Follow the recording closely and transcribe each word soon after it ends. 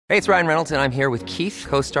Hey, it's Ryan Reynolds, and I'm here with Keith,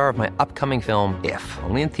 co-star of my upcoming film, If,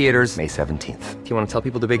 only in theaters May 17th. Do you want to tell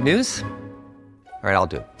people the big news? All right, I'll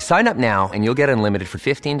do it. Sign up now and you'll get unlimited for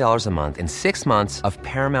 $15 a month and 6 months of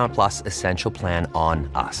Paramount Plus Essential Plan on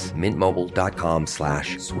us.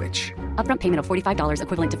 MintMobile.com/switch. Upfront payment of $45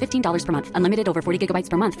 equivalent to $15 per month. Unlimited over 40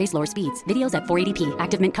 gigabytes per month. Face lower speeds. Videos at 480p.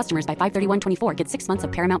 Active Mint customers by 531.24 get 6 months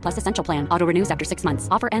of Paramount Plus Essential Plan. Auto renews after 6 months.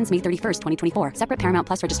 Offer ends May 31st, 2024. Separate Paramount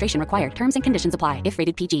Plus registration required. Terms and conditions apply if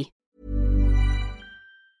rated PG.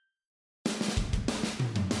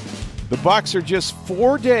 The Bucs are just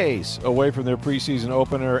 4 days away from their preseason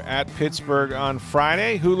opener at Pittsburgh on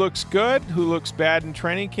Friday. Who looks good? Who looks bad in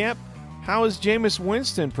training camp? How is Jameis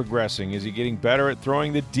Winston progressing? Is he getting better at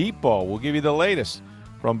throwing the deep ball? We'll give you the latest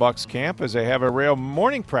from Bucs camp as they have a real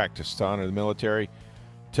morning practice to honor the military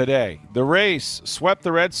today. The Rays swept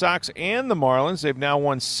the Red Sox and the Marlins. They've now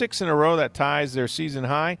won 6 in a row. That ties their season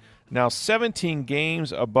high. Now 17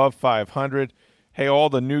 games above 500. Hey, all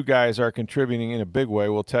the new guys are contributing in a big way.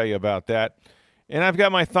 We'll tell you about that. And I've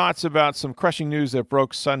got my thoughts about some crushing news that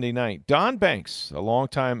broke Sunday night. Don Banks, a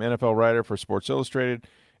longtime NFL writer for Sports Illustrated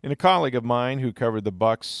and a colleague of mine who covered the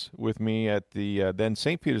Bucs with me at the then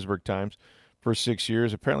St. Petersburg Times for 6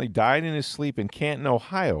 years, apparently died in his sleep in Canton,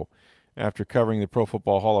 Ohio, after covering the Pro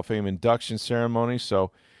Football Hall of Fame induction ceremony.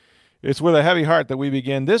 So it's with a heavy heart that we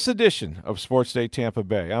begin this edition of Sports Day Tampa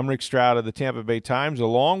Bay. I'm Rick Stroud of the Tampa Bay Times,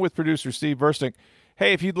 along with producer Steve Versnick.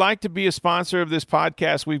 Hey, if you'd like to be a sponsor of this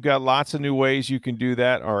podcast, we've got lots of new ways you can do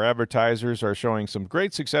that. Our advertisers are showing some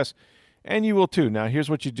great success, and you will too. Now, here's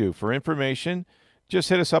what you do. For information, just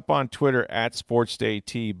hit us up on Twitter at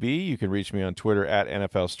SportsDayTB. You can reach me on Twitter at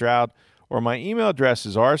NFLStroud, or my email address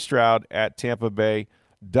is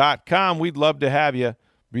rstroud@tampabay.com. We'd love to have you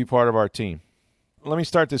be part of our team. Let me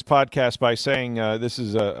start this podcast by saying this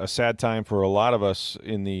is a sad time for a lot of us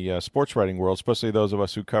in the sports writing world, especially those of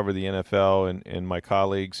us who cover the NFL and my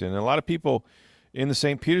colleagues, and a lot of people in the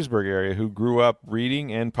St. Petersburg area who grew up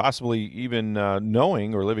reading and possibly even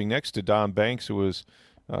knowing or living next to Don Banks, who was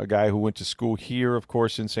a guy who went to school here, of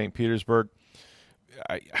course, in St. Petersburg.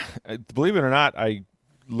 I believe it or not, I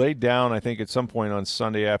laid down, I think, at some point on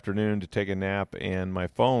Sunday afternoon to take a nap, and my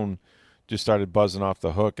phone just started buzzing off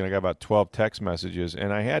the hook, and I got about 12 text messages,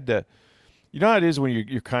 and I had to, you know how it is when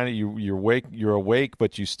you're awake,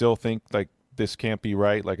 but you still think like this can't be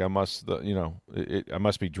right, like I must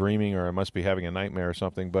be dreaming or I must be having a nightmare or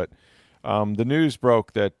something. But the news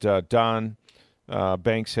broke that Don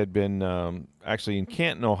Banks had been actually in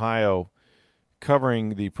Canton, Ohio,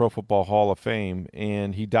 covering the Pro Football Hall of Fame,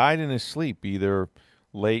 and he died in his sleep either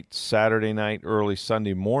late Saturday night, early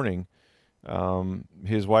Sunday morning.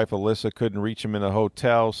 His wife Alyssa couldn't reach him in the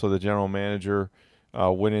hotel, so the general manager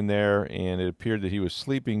went in there, and it appeared that he was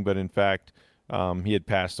sleeping, but in fact he had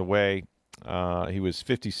passed away. He was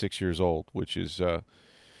 56 years old, which is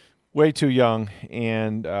way too young,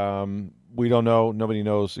 and we don't know. Nobody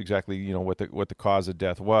knows exactly, what the cause of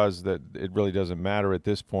death was. That it really doesn't matter at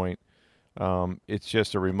this point. It's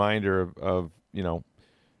just a reminder of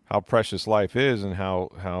how precious life is and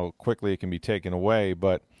how quickly it can be taken away.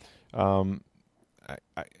 But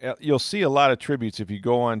you'll see a lot of tributes if you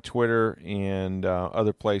go on Twitter and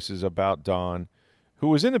other places about Don, who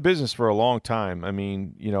was in the business for a long time. I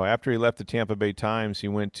mean, after he left the Tampa Bay Times, he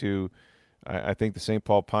went to, I think, the St.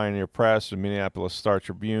 Paul Pioneer Press, the Minneapolis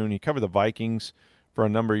Star-Tribune. He covered the Vikings for a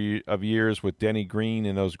number of years with Denny Green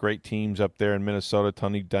and those great teams up there in Minnesota.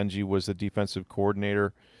 Tony Dungy was the defensive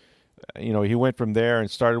coordinator. He went from there and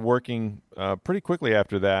started working pretty quickly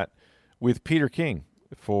after that with Peter King.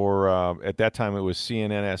 For at that time it was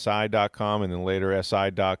CNNSI.com and then later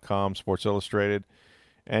SI.com, Sports Illustrated.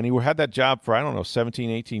 And he had that job for, 17,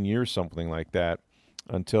 18 years, something like that,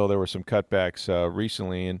 until there were some cutbacks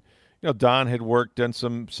recently. And, Don had done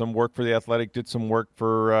some work for The Athletic, did some work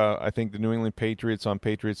for, I think, the New England Patriots on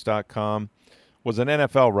Patriots.com, was an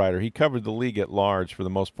NFL writer. He covered the league at large for the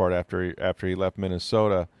most part after he left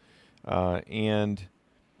Minnesota. And,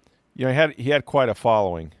 he had quite a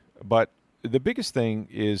following. But the biggest thing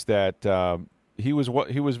is that he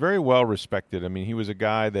was very well respected. I mean, he was a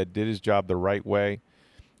guy that did his job the right way,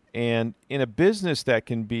 and in a business that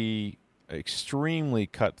can be extremely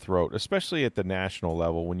cutthroat, especially at the national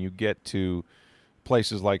level, when you get to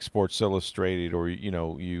places like Sports Illustrated, or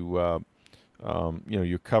you're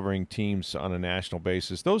covering teams on a national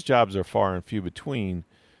basis. Those jobs are far and few between,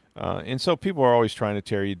 and so people are always trying to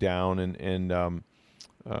tear you down and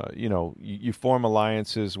you form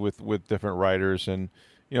alliances with different writers, and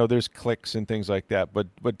there's cliques and things like that.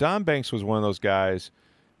 But Don Banks was one of those guys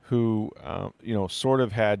who sort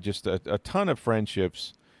of had just a ton of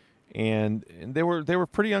friendships, and they were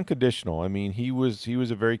pretty unconditional. I mean, he was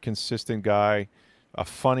a very consistent guy, a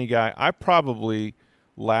funny guy. I probably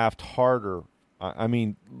laughed harder. I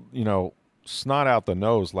mean, snot out the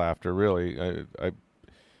nose laughter. Really,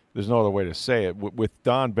 there's no other way to say it. With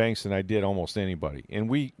Don Banks than I did almost anybody. And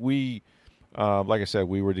we like I said,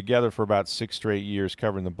 we were together for about 6 straight years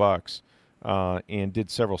covering the Bucs, and did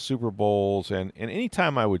several Super Bowls. And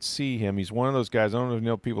anytime I would see him, he's one of those guys. I don't know if you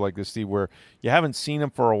know people like this, Steve, where you haven't seen him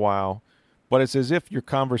for a while, but it's as if your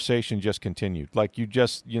conversation just continued, like you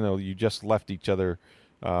just left each other,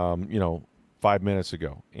 5 minutes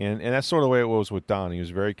ago. And that's sort of the way it was with Don. He was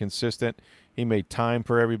very consistent. He made time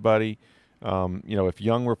for everybody. If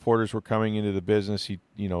young reporters were coming into the business, he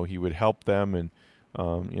would help them and,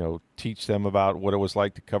 teach them about what it was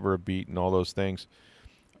like to cover a beat and all those things.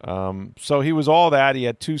 So he was all that. He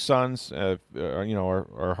had 2 sons.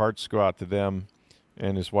 Our hearts go out to them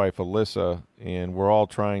and his wife, Alyssa, and we're all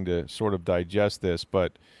trying to sort of digest this.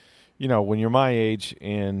 But, when you're my age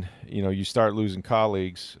and, you start losing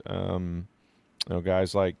colleagues,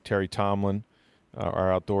 guys like Terry Tomlin,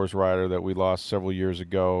 our outdoors writer that we lost several years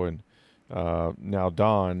ago, and now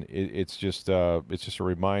Don, it's just a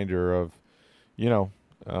reminder of,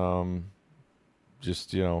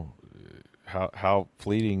 how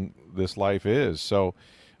fleeting this life is. So,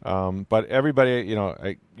 but everybody,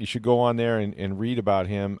 you should go on there and read about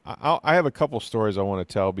him. I have a couple stories I want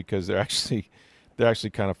to tell because they're actually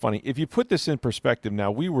kind of funny. If you put this in perspective now,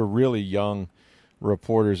 we were really young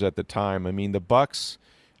reporters at the time. I mean, the Bucs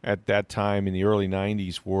at that time in the early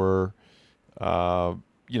 90s were,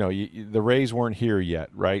 the Rays weren't here yet,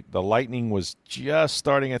 right? The Lightning was just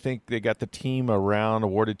starting. I think they got the team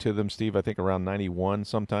awarded to them, Steve, I think around 91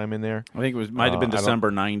 sometime in there. I think it might have been December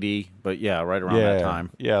 90, but yeah, right around that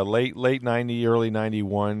time. Yeah, late 90, early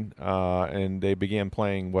 91, and they began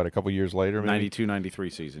playing, a couple years later? Maybe? 92, 93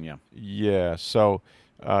 season, yeah. Yeah, so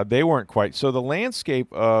they weren't quite. So the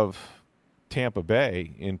landscape of Tampa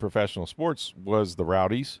Bay in professional sports was the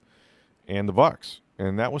Rowdies and the Bucs,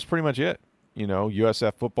 and that was pretty much it.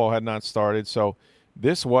 USF football had not started, so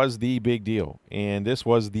this was the big deal, and this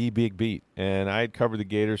was the big beat. And I had covered the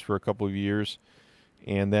Gators for a couple of years,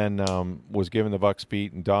 and then was given the Bucs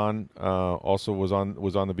beat, and Don also was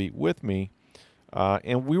on the beat with me,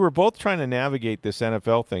 and we were both trying to navigate this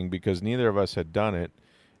NFL thing because neither of us had done it.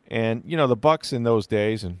 And the Bucs in those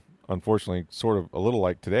days, and unfortunately, sort of a little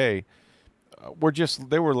like today,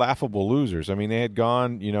 they were laughable losers. I mean, they had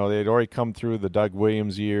gone, they had already come through the Doug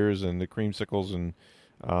Williams years and the creamsicles, and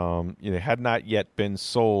they had not yet been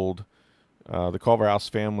sold. The Culverhouse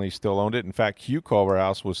family still owned it. In fact, Hugh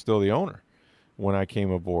Culverhouse was still the owner when I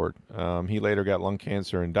came aboard. He later got lung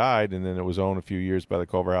cancer and died, and then it was owned a few years by the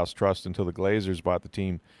Culverhouse Trust until the Glazers bought the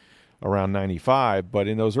team around 95. But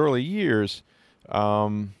in those early years,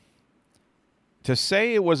 to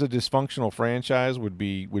say it was a dysfunctional franchise would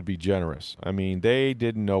be generous. I mean, they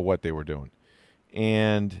didn't know what they were doing.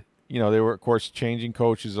 And, they were, of course, changing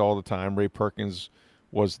coaches all the time. Ray Perkins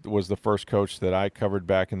was the first coach that I covered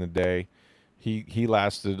back in the day. He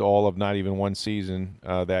lasted all of not even one season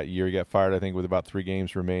that year. He got fired, I think, with about 3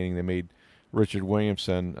 games remaining. They made Richard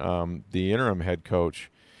Williamson the interim head coach.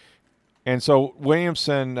 And so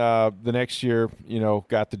Williamson the next year,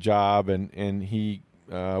 got the job, and he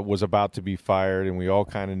was about to be fired, and we all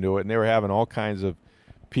kind of knew it. And they were having all kinds of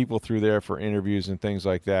people through there for interviews and things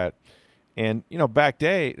like that. And back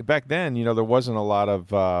then, there wasn't a lot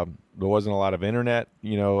of internet.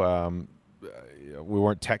 We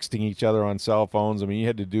weren't texting each other on cell phones. I mean, you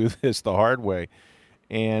had to do this the hard way.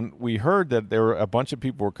 And we heard that there were a bunch of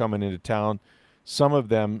people were coming into town. Some of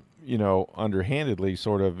them, underhandedly,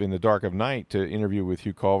 sort of in the dark of night, to interview with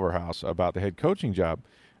Hugh Culverhouse about the head coaching job.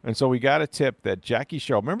 And so we got a tip that Jackie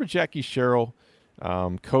Sherrill, remember Jackie Sherrill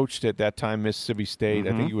coached at that time Mississippi State.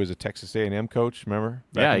 Mm-hmm. I think he was a Texas A&M coach, remember?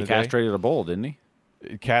 Yeah, he castrated a bull, didn't he?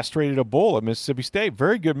 Castrated a bull at Mississippi State.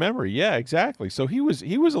 Very good memory. Yeah, exactly. So he was a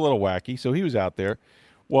little wacky, so he was out there.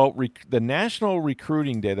 Well, the National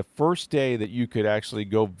Recruiting Day, the first day that you could actually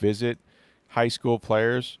go visit high school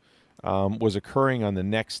players, was occurring on the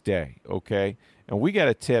next day, okay? And we got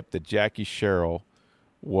a tip that Jackie Sherrill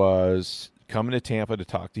was coming to Tampa to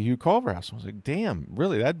talk to Hugh Culverhouse. I was like, damn,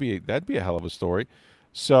 really, that'd be a hell of a story.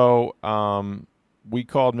 So we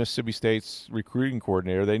called Mississippi State's recruiting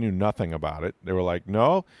coordinator. They knew nothing about it. They were like,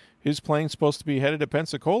 no, his plane's supposed to be headed to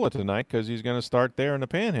Pensacola tonight because he's going to start there in the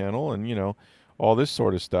Panhandle and, all this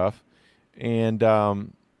sort of stuff. And,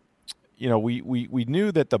 we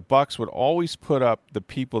knew that the Bucs would always put up the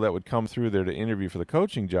people that would come through there to interview for the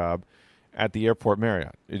coaching job at the Airport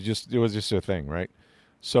Marriott. It was just a thing, right?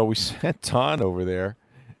 So we sent Don over there,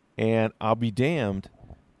 and I'll be damned,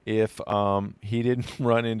 if he didn't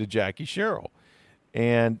run into Jackie Sherrill.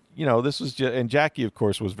 And, this was just, and Jackie, of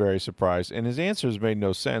course, was very surprised. And his answers made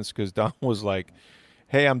no sense because Don was like,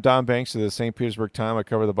 hey, I'm Don Banks of the St. Petersburg Times. I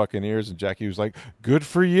cover the Buccaneers. And Jackie was like, good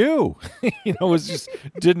for you. Was just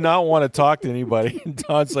did not want to talk to anybody. And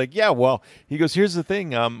Don's like, yeah, well, he goes, here's the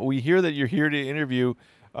thing. We hear that you're here to interview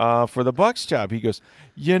for the Bucs job. He goes,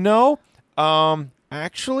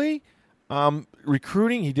 actually,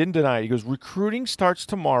 recruiting, he didn't deny it. He goes, recruiting starts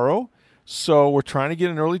tomorrow. So we're trying to get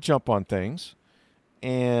an early jump on things.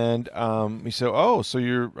 And he said, oh, so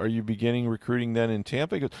are you beginning recruiting then in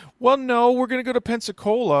Tampa? He goes, well, no, we're going to go to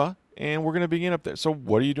Pensacola, and we're going to begin up there. So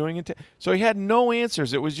what are you doing in Tampa? So he had no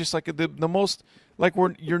answers. It was just like the most, like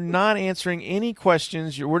you're not answering any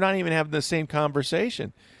questions. We're not even having the same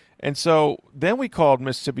conversation. And so then we called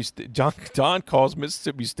Mississippi State. Don calls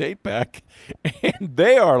Mississippi State back, and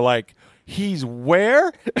they are like, he's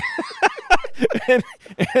where? and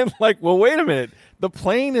like, well, wait a minute. The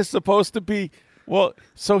plane is supposed to be – well,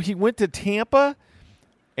 so he went to Tampa,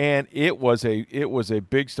 and it was a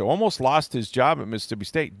big story. Almost lost his job at Mississippi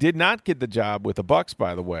State. Did not get the job with the Bucs,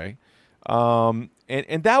 by the way. And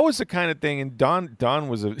that was the kind of thing. And Don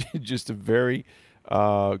was just a very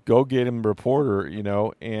go get him reporter,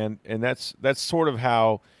 And that's sort of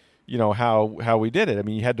how how we did it. I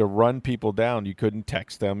mean, you had to run people down. You couldn't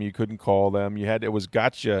text them. You couldn't call them. It was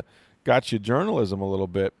gotcha journalism a little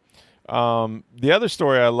bit. The other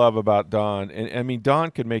story I love about Don, and I mean,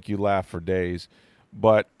 Don could make you laugh for days,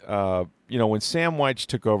 but, when Sam Wyche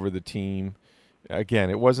took over the team, again,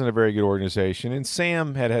 it wasn't a very good organization, and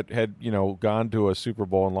Sam had gone to a Super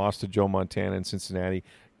Bowl and lost to Joe Montana in Cincinnati,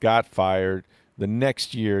 got fired. The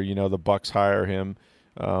next year, the Bucs hire him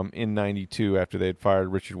in 92 after they had fired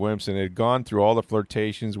Richard Williamson. They had gone through all the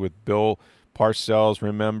flirtations with Bill Parcells.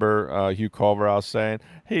 Remember Hugh Culverhouse saying,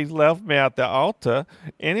 he left me at the altar.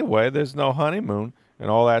 Anyway, there's no honeymoon and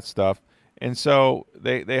all that stuff. And so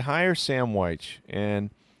they hire Sam Wyche. And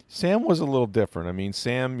Sam was a little different. I mean,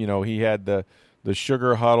 Sam, he had the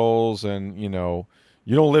sugar huddles and, you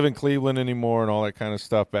don't live in Cleveland anymore and all that kind of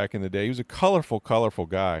stuff back in the day. He was a colorful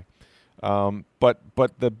guy. But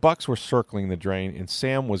the Bucs were circling the drain, and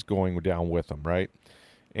Sam was going down with them, right?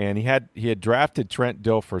 And he had drafted Trent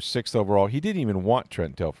Dilfer 6th overall. He didn't even want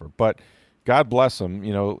Trent Dilfer, but God bless him.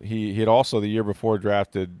 He had also the year before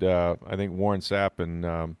drafted I think Warren Sapp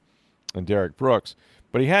and Derek Brooks.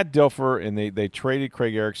 But he had Dilfer, and they traded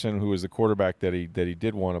Craig Erickson, who was the quarterback that he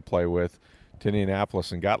did want to play with, to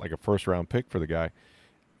Indianapolis, and got like a first-round pick for the guy.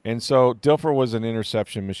 And so Dilfer was an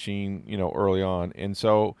interception machine, early on. And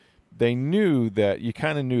so they knew that you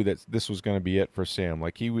kind of knew that this was going to be it for Sam.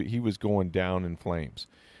 Like he was going down in flames.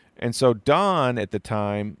 And so Don at the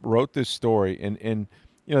time wrote this story, and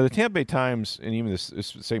the Tampa Bay Times and even the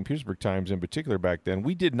St. Petersburg Times in particular back then,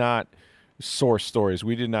 we did not source stories.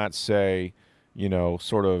 We did not say,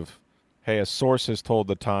 sort of, hey, a source has told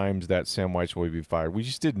the Times that Sam Wyche will be fired. We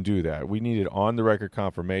just didn't do that. We needed on-the-record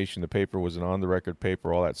confirmation. The paper was an on-the-record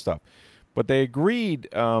paper, all that stuff. But they agreed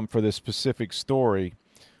for this specific story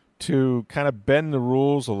to kind of bend the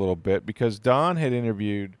rules a little bit because Don had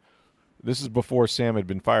interviewed, this is before Sam had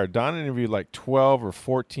been fired, Don interviewed like 12 or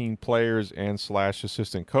 14 players and /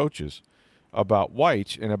 assistant coaches about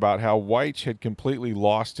Wyche and about how Wyche had completely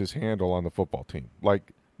lost his handle on the football team.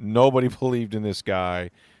 Like, nobody believed in this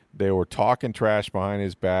guy. They were talking trash behind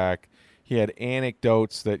his back. He had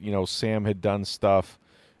anecdotes that, Sam had done stuff,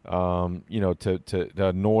 to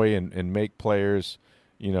annoy and make players,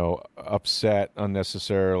 upset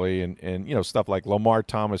unnecessarily, and stuff like Lamar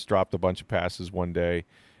Thomas dropped a bunch of passes one day,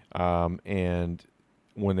 and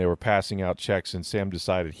when they were passing out checks and Sam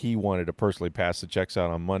decided he wanted to personally pass the checks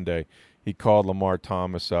out on Monday, he called Lamar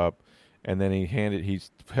Thomas up, and then he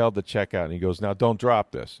held the check out, and he goes, now don't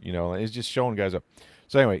drop this, and he's just showing guys up.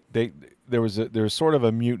 So anyway, there was sort of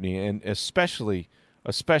a mutiny, and especially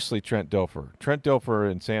Trent Dilfer. Trent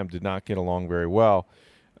Dilfer and Sam did not get along very well.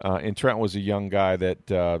 And Trent was a young guy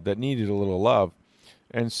that needed a little love.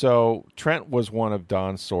 And so Trent was one of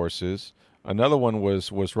Don's sources. Another one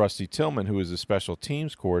was Rusty Tillman, who was a special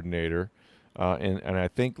teams coordinator, and I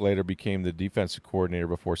think later became the defensive coordinator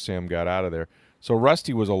before Sam got out of there. So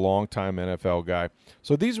Rusty was a longtime NFL guy.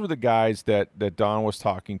 So these were the guys that Don was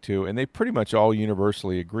talking to, and they pretty much all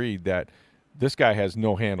universally agreed that this guy has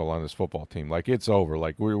no handle on this football team. Like, it's over.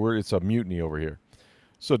 Like, it's a mutiny over here.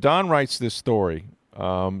 So Don writes this story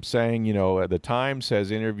saying, the Times has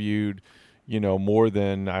interviewed, more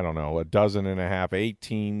than, I don't know, 12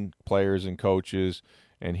 18 players and coaches,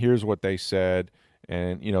 and here's what they said.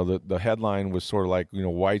 And, the headline was sort of like,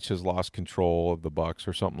 Wyche has lost control of the Bucs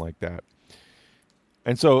or something like that.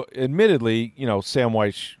 And so, admittedly, Sam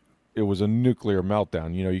Wyche, it was a nuclear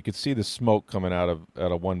meltdown. You could see the smoke coming out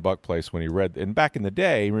of One Buck Place when he read. And back in the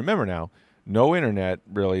day, remember now, no internet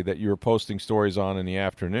really that you were posting stories on in the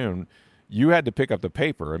afternoon. You had to pick up the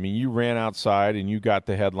paper. I mean, you ran outside and you got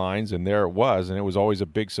the headlines, and there it was. And it was always a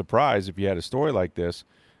big surprise if you had a story like this.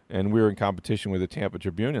 And we were in competition with the Tampa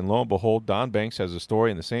Tribune, and lo and behold, Don Banks has a story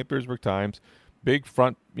in the St. Petersburg Times, big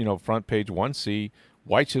front page 1C.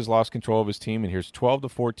 Wyche has lost control of his team, and here's 12 to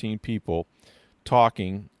 14 people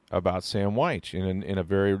talking about Sam Wyche in a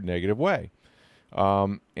very negative way.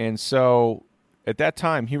 And so at that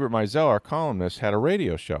time, Hubert Maisel, our columnist, had a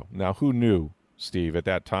radio show. Now, who knew, Steve, at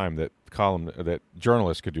that time that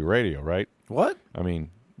journalists could do radio, right? What? I mean,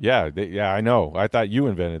 yeah, I know. I thought you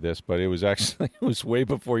invented this, but it was way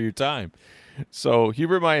before your time. So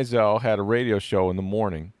Hubert Maisel had a radio show in the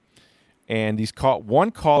morning. And he's caught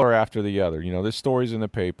one caller after the other. This story's in the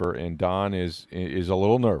paper, and Don is a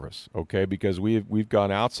little nervous, okay, because we've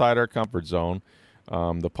gone outside our comfort zone.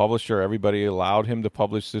 The publisher, everybody allowed him to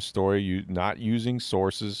publish this story, not using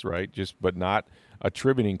sources, right, but not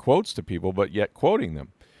attributing quotes to people, but yet quoting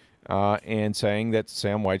them, and saying that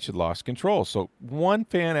Sam Wyche had lost control. So one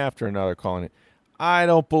fan after another calling it, I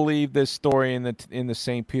don't believe this story in the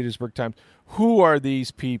St. Petersburg Times. Who are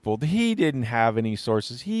these people? He didn't have any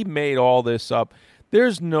sources. He made all this up.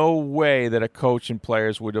 There's no way that a coach and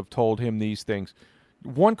players would have told him these things.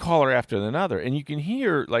 One caller after another. And you can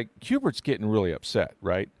hear, Hubert's getting really upset,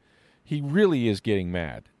 right? He really is getting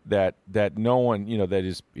mad that no one,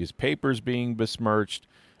 that his paper's being besmirched,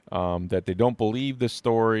 that they don't believe the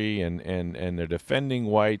story, and they're defending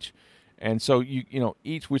Wyche. And so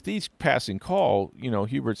with each passing call,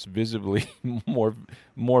 Hubert's visibly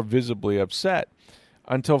more visibly upset,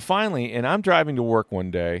 until finally. And I'm driving to work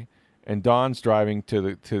one day, and Don's driving to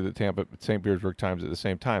the Tampa St. Petersburg Times at the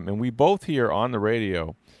same time, and we both hear on the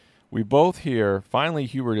radio, finally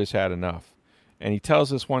Hubert has had enough, and he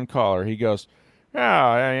tells this one caller, he goes,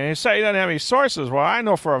 "Yeah, you say he doesn't have any sources. Well, I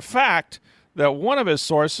know for a fact that one of his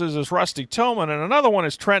sources is Rusty Tillman, and another one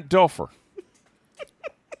is Trent Dilfer."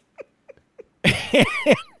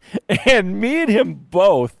 And me and him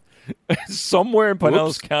both, somewhere in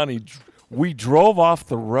Pinellas County, we drove off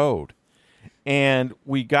the road, and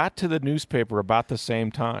we got to the newspaper about the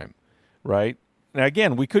same time, right? Now,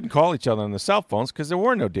 again, we couldn't call each other on the cell phones because there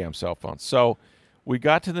were no damn cell phones. So we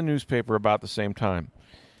got to the newspaper about the same time.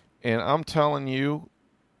 And I'm telling you,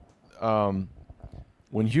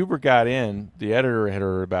 when Hubert got in, the editor had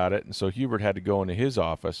heard about it, and so Hubert had to go into his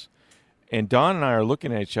office. And Don and I are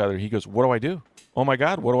looking at each other. He goes, "What do I do? Oh, my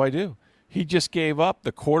God, what do I do?" He just gave up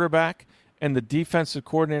the quarterback and the defensive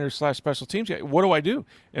coordinator / special teams guy. What do I do?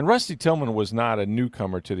 And Rusty Tillman was not a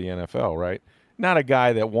newcomer to the NFL, right? Not a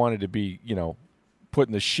guy that wanted to be,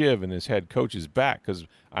 putting the shiv in his head coach's back because,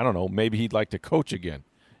 I don't know, maybe he'd like to coach again,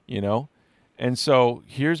 And so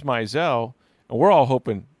here's Maisel, and we're all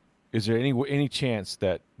hoping, is there any chance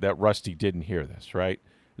that Rusty didn't hear this, right?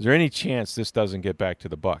 Is there any chance this doesn't get back to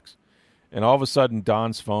the Bucs? And all of a sudden,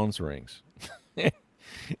 Don's phone rings.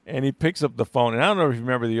 And he picks up the phone. And I don't know if you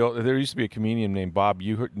remember there used to be a comedian named Bob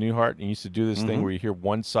Newhart, and he used to do this thing where you hear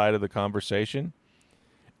one side of the conversation.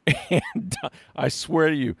 And I swear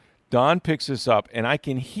to you, Don picks this up, and I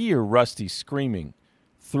can hear Rusty screaming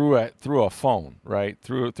through a phone, right?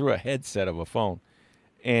 Through a headset of a phone.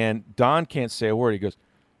 And Don can't say a word. He goes,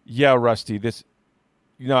 "Yeah, Rusty,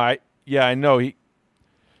 I know.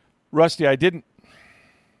 Rusty, I didn't.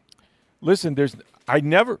 Listen,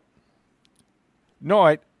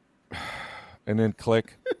 and then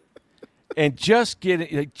click, and just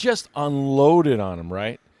unload it on him,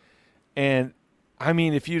 right? And I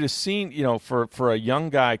mean, if you'd have seen, for a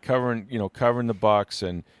young guy covering the Bucs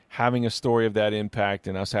and having a story of that impact,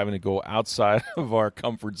 and us having to go outside of our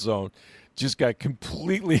comfort zone, just got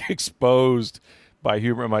completely exposed by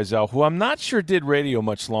Hubert Maisel, who I'm not sure did radio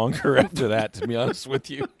much longer after that, to be honest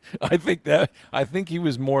with you. I think he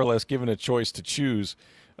was more or less given a choice to choose,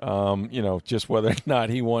 just whether or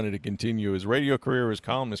not he wanted to continue his radio career or his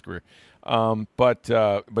columnist career. But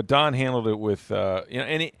Don handled it with,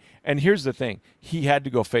 and here's the thing. He had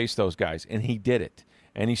to go face those guys, and he did it.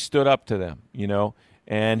 And he stood up to them,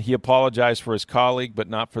 and he apologized for his colleague, but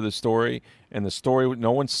not for the story. And the story,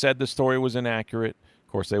 no one said the story was inaccurate.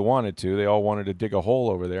 Of course, they wanted to. They all wanted to dig a hole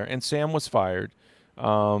over there. And Sam was fired,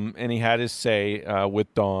 and he had his say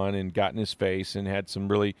with Don and got in his face and had some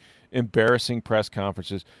really embarrassing press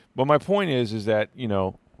conferences. But my point is that,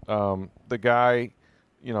 the guy,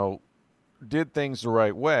 did things the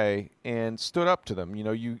right way and stood up to them.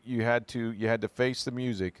 You had to face the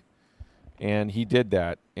music, and he did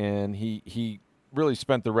that. And he really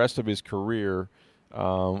spent the rest of his career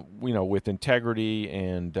with integrity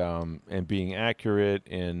and being accurate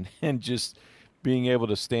and just being able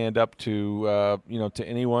to stand up to to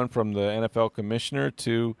anyone from the NFL commissioner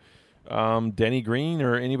to Denny Green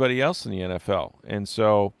or anybody else in the NFL. And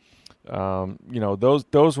so,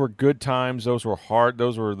 those were good times. Those were hard.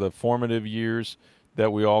 Those were the formative years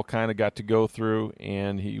that we all kind of got to go through.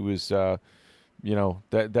 And he was, that's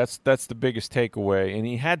the biggest takeaway. And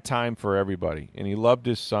he had time for everybody, and he loved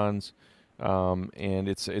his sons. And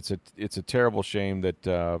it's a terrible shame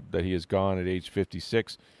that he is gone at age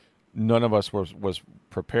 56. None of us was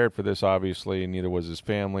prepared for this, obviously, and neither was his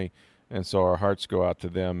family. And so our hearts go out to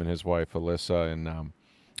them and his wife, Alyssa. And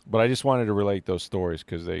but I just wanted to relate those stories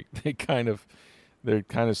because they kind of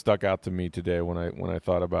stuck out to me today when I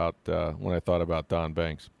thought about Don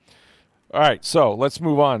Banks. All right, so let's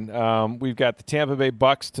move on. We've got the Tampa Bay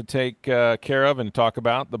Bucks to take care of and talk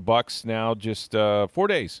about. The Bucks now just 4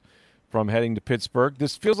 days from heading to Pittsburgh.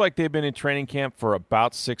 This feels like they've been in training camp for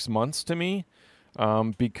about 6 months to me,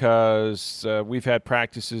 because we've had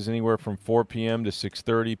practices anywhere from 4 p.m. to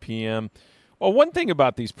 6:30 p.m. Well, one thing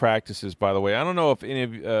about these practices, by the way, I don't know if any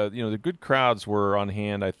of the good crowds were on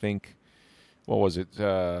hand. I think, what was it,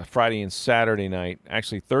 Friday and Saturday night?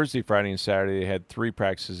 Actually, Thursday, Friday, and Saturday they had 3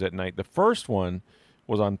 practices at night. The first one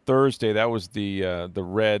was on Thursday. That was the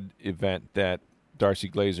Red event that Darcy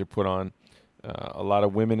Glazer put on. A lot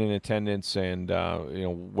of women in attendance and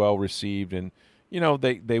well received, and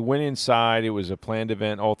they went inside. It was a planned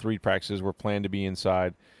event. All 3 practices were planned to be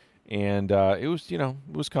inside, and it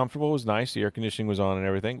was comfortable. It was nice. The air conditioning was on and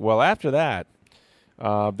everything. Well, after that,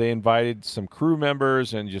 they invited some crew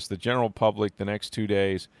members and just the general public the next 2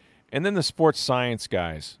 days, and then the sports science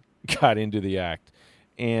guys got into the act.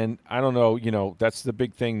 And I don't know, that's the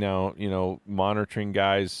big thing now, monitoring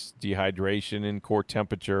guys' dehydration and core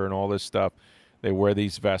temperature and all this stuff. They wear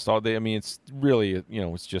these vests. It's really,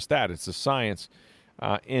 it's just that. It's a science.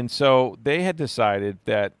 And so they had decided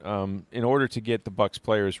that in order to get the Bucks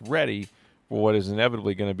players ready for what is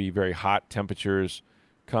inevitably going to be very hot temperatures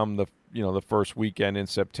come the first weekend in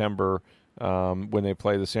September when they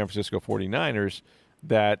play the San Francisco 49ers,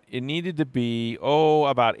 that it needed to be,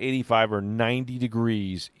 about 85 or 90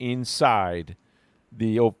 degrees inside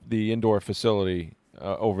the indoor facility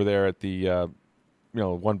over there at the,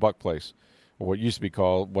 One Buck Place, or what used to be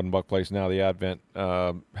called One Buck Place, now the Advent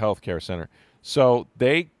Healthcare Center. So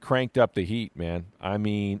they cranked up the heat, man. I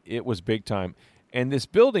mean, it was big time. And this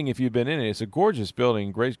building, if you've been in it, it's a gorgeous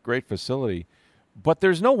building, great facility, but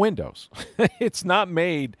there's no windows. It's not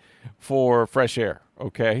made for fresh air,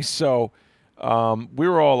 okay? So we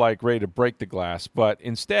were all like ready to break the glass, but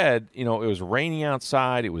instead, it was raining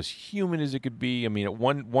outside. It was humid as it could be. I mean, at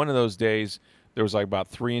one of those days, there was like about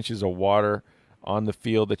 3 inches of water on the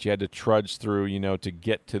field that you had to trudge through, to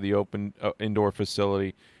get to the open indoor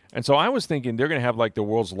facility. And so I was thinking they're going to have like the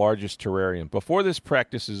world's largest terrarium. Before this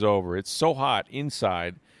practice is over, it's so hot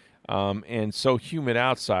inside and so humid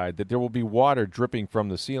outside that there will be water dripping from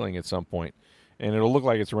the ceiling at some point, and it'll look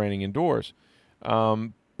like it's raining indoors.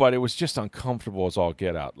 But it was just uncomfortable as all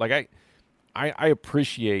get out. Like I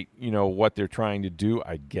appreciate, what they're trying to do,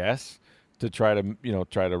 I guess, to try to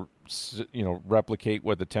replicate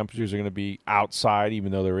what the temperatures are going to be outside,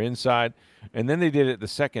 even though they're inside. And then they did it the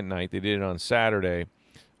second night. They did it on Saturday.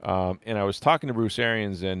 And I was talking to Bruce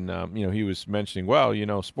Arians, and, he was mentioning,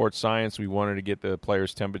 sports science, we wanted to get the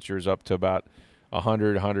players' temperatures up to about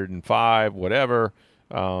 100, 105, whatever.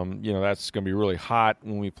 That's going to be really hot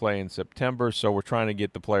when we play in September, so we're trying to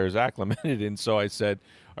get the players acclimated. And so I said,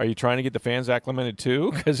 are you trying to get the fans acclimated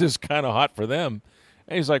too? Because it's kind of hot for them.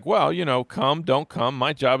 And he's like, well, come, don't come.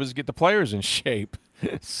 My job is to get the players in shape.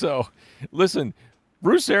 So, listen,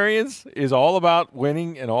 Bruce Arians is all about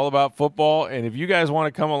winning and all about football, and if you guys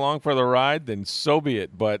want to come along for the ride, then so be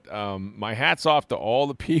it. But my hat's off to all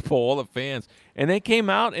the people, all the fans. And they came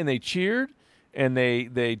out and they cheered, and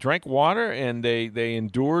they drank water, and they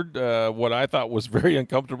endured what I thought was very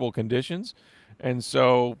uncomfortable conditions. And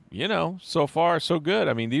so, so far so good.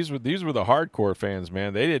 I mean, these were the hardcore fans,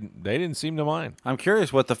 man. They didn't seem to mind. I'm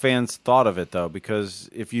curious what the fans thought of it, though, because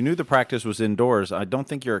if you knew the practice was indoors, I don't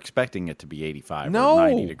think you're expecting it to be 85 or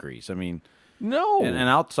 90 degrees. I mean, no. In an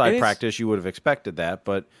outside practice, you would have expected that,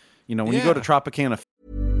 but when you go to Tropicana.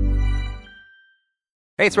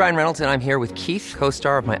 Hey, it's Ryan Reynolds, and I'm here with Keith,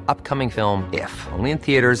 co-star of my upcoming film, If, only in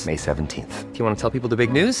theaters May 17th. Do you want to tell people the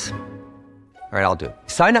big news? All right, I'll do it.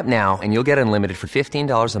 Sign up now and you'll get unlimited for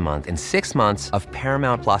 $15 a month and 6 months of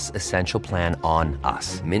Paramount Plus Essential Plan on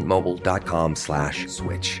us.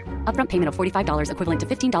 MintMobile.com/switch. Upfront payment of $45 equivalent to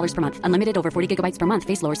 $15 per month. Unlimited over 40 gigabytes per month.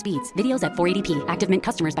 Face lower speeds. Videos at 480p. Active Mint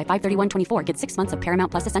customers by 531.24 get 6 months of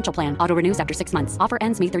Paramount Plus Essential Plan. Auto renews after 6 months. Offer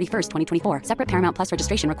ends May 31st, 2024. Separate Paramount Plus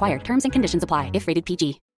registration required. Terms and conditions apply if rated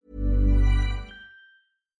PG.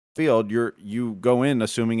 Field, you go in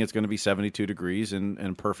assuming it's going to be 72 degrees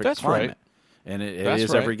and perfect That's climate. Right. And it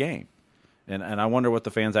is every game. And I wonder what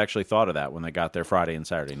the fans actually thought of that when they got there Friday and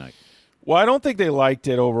Saturday night. Well, I don't think they liked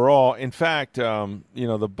it overall. In fact,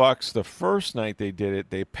 the Bucks, the first night they did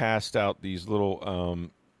it, they passed out these little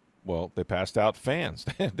they passed out fans.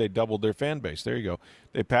 They doubled their fan base. There you go.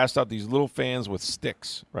 They passed out these little fans with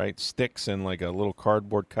sticks, right? Sticks and like a little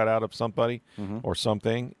cardboard cutout of somebody or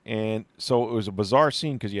something. And so it was a bizarre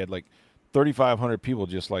scene because you had like 3,500 people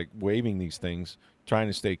just like waving these things, trying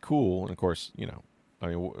to stay cool. And of course,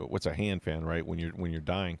 what's a hand fan, right? When you're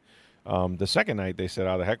dying. The second night they said,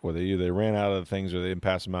 "Oh, the heck with it." Either they ran out of the things or they didn't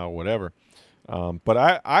pass them out or whatever. But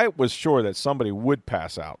I was sure that somebody would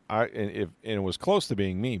pass out. And it was close to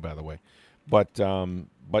being me, by the way. But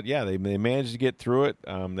yeah, they managed to get through it.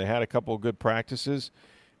 They had a couple of good practices,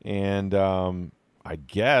 and I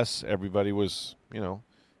guess everybody was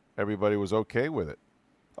okay with it.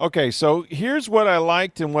 Okay, so here's what I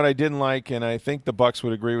liked and what I didn't like, and I think the Bucks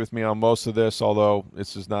would agree with me on most of this. Although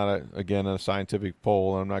this is not a scientific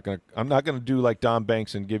poll, and I'm not gonna do like Don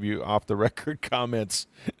Banks and give you off the record comments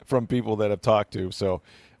from people that I've talked to. So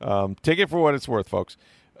take it for what it's worth, folks.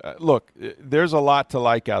 Look, there's a lot to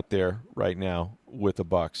like out there right now with the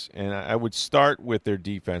Bucks, and I would start with their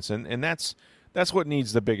defense, and that's what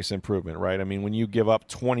needs the biggest improvement, right? I mean, when you give up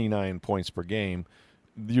 29 points per game,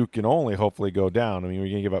 you can only hopefully go down. I mean, we're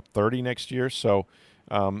going to give up 30 next year. So,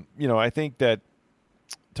 I think that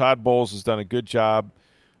Todd Bowles has done a good job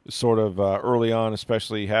sort of early on,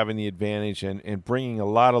 especially having the advantage and bringing a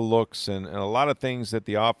lot of looks and a lot of things that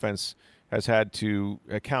the offense has had to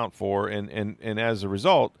account for. And as a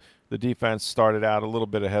result, the defense started out a little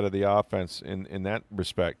bit ahead of the offense in that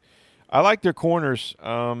respect. I like their corners.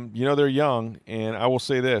 They're young, and I will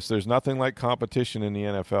say this. There's nothing like competition in the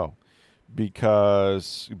NFL.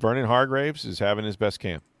 Because Vernon Hargreaves is having his best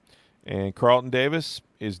camp, and Carlton Davis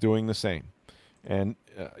is doing the same. And,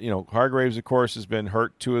 Hargreaves, of course, has been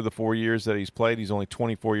hurt 2 of the 4 years that he's played. He's only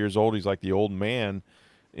 24 years old. He's like the old man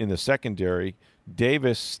in the secondary.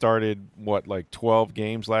 Davis started, 12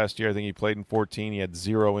 games last year. I think he played in 14. He had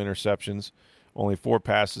 0 interceptions, only 4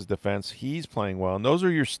 passes defense. He's playing well. And those are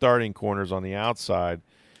your starting corners on the outside.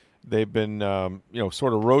 They've been,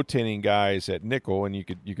 sort of rotating guys at nickel, and you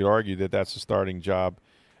could argue that that's a starting job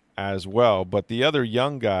as well. But the other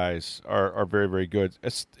young guys are very, very good,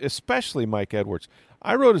 especially Mike Edwards.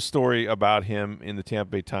 I wrote a story about him in the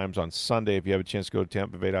Tampa Bay Times on Sunday. If you have a chance to go to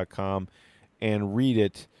tampabay.com and read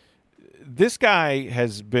it. This guy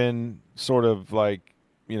has been sort of like,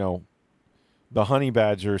 the honey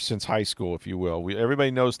badger since high school, if you will.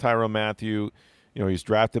 Everybody knows Tyrann Mathieu. He's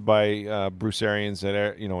drafted by Bruce Arians at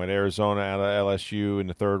Arizona out of LSU in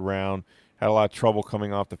the 3rd round. Had a lot of trouble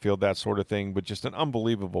coming off the field, that sort of thing, but just an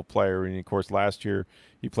unbelievable player. And, of course, last year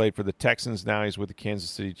he played for the Texans. Now he's with the Kansas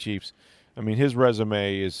City Chiefs. I mean, his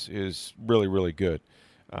resume is really, really good.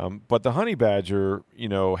 But the Honey Badger,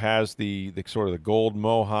 has the sort of the gold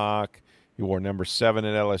mohawk. He wore number 7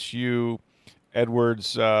 at LSU.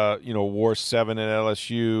 Edwards, wore 7 at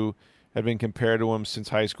LSU. Had been compared to him since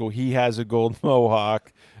high school. He has a gold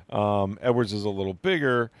mohawk. Edwards is a little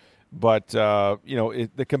bigger, but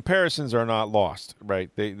the comparisons are not lost, right?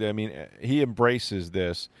 He embraces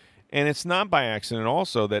this, and it's not by accident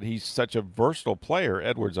also that he's such a versatile player.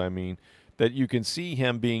 Edwards, that you can see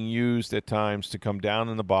him being used at times to come down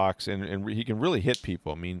in the box, and he can really hit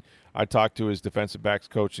people. I mean, I talked to his defensive backs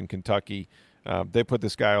coach in Kentucky. They put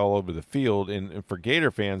this guy all over the field, and for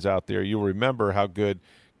Gator fans out there, you'll remember how good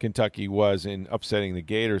Kentucky was in upsetting the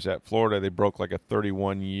Gators at Florida. They broke like a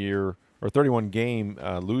 31-game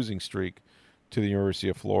losing streak to the University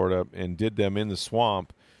of Florida and did them in the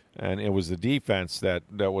swamp. And it was the defense that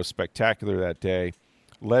was spectacular that day,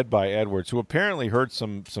 led by Edwards, who apparently heard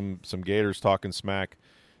some Gators talking smack,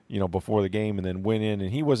 before the game, and then went in. And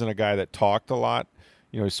he wasn't a guy that talked a lot.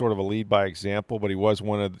 He's sort of a lead by example, but he was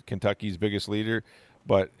one of Kentucky's biggest leader.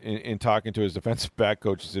 But in talking to his defensive back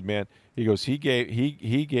coach, he said, "Man," he goes, he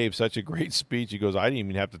gave such a great speech. He goes, "I didn't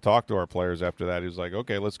even have to talk to our players after that." He was like,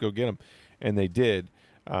 "Okay, let's go get them," and they did.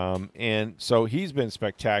 And so he's been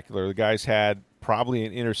spectacular. The guy's had probably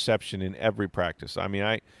an interception in every practice. I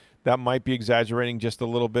mean, that might be exaggerating just a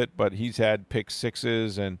little bit, but he's had pick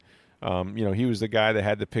sixes and He was the guy that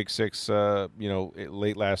had the pick six,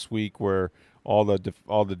 late last week where all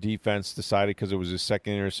the defense decided because it was his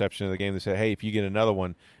second interception of the game. They said, hey, if you get another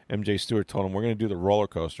one, MJ Stewart told him, we're going to do the roller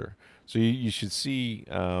coaster. So you should see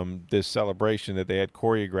this celebration that they had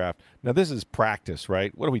choreographed. Now, this is practice,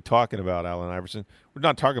 right? What are we talking about, Allen Iverson? We're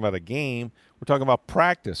not talking about a game. We're talking about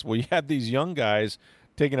practice. Well, you have these young guys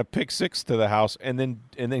taking a pick six to the house and then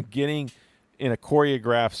getting in a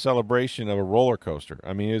choreographed celebration of a roller coaster.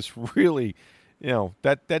 I mean, it's really,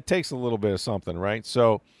 that takes a little bit of something, right?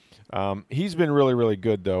 So he's been really, really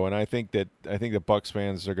good, though, and I think the Bucs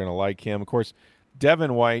fans are going to like him. Of course,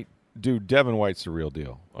 Devin White's the real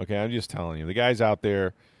deal. Okay, I'm just telling you, the guy's out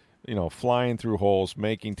there, flying through holes,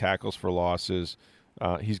 making tackles for losses.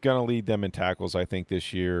 He's going to lead them in tackles, I think,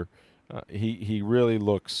 this year. He really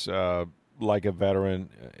looks like a veteran,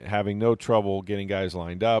 having no trouble getting guys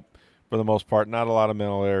lined up for the most part. Not a lot of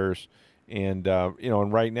mental errors, and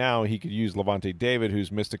and right now he could use Lavonte David,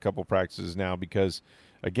 who's missed a couple practices now because,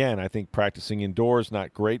 again, I think practicing indoors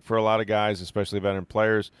not great for a lot of guys, especially veteran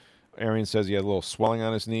players. Arian says he had a little swelling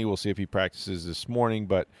on his knee. We'll see if he practices this morning,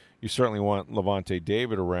 but you certainly want Lavonte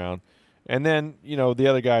David around. And then, the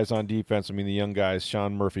other guys on defense, I mean, the young guys,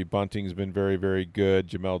 Sean Murphy-Bunting's been very, very good.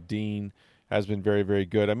 Jamel Dean has been very, very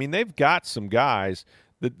good. I mean, they've got some guys.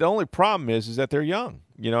 The only problem is that they're young.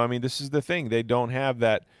 This is the thing. They don't have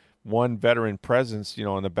that one veteran presence,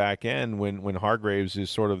 on the back end when Hargraves is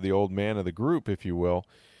sort of the old man of the group, if you will.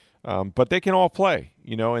 But they can all play,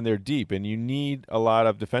 and they're deep. And you need a lot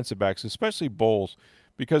of defensive backs, especially Bowles,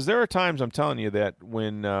 because there are times, I'm telling you, that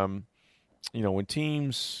when when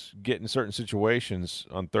teams get in certain situations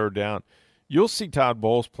on third down, you'll see Todd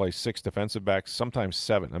Bowles play 6 defensive backs, sometimes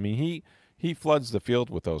 7. I mean, he floods the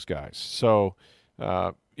field with those guys. So,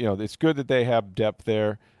 it's good that they have depth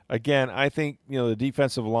there. Again, I think, the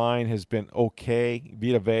defensive line has been okay.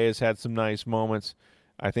 Vita Vea has had some nice moments.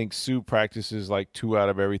 I think Sue practices like 2 out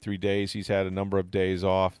of every 3 days. He's had a number of days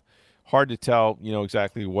off. Hard to tell,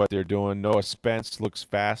 exactly what they're doing. Noah Spence looks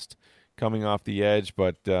fast coming off the edge,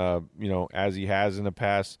 but, as he has in the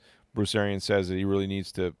past, Bruce Arians says that he really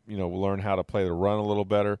needs to, learn how to play the run a little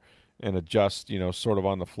better and adjust, sort of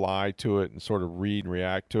on the fly to it and sort of read and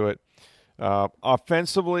react to it.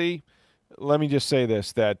 Offensively, let me just say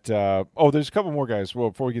this, that there's a couple more guys.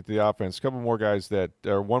 Well, before we get to the offense, a couple more guys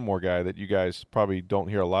one more guy that you guys probably don't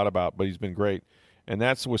hear a lot about, but he's been great, and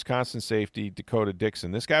that's Wisconsin safety Dakota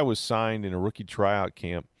Dixon. This guy was signed in a rookie tryout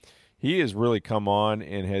camp. He has really come on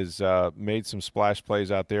and has made some splash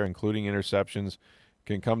plays out there, including interceptions,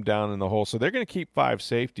 can come down in the hole. So they're going to keep 5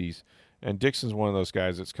 safeties, and Dixon's one of those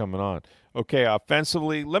guys that's coming on. Okay,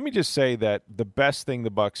 offensively, let me just say that the best thing the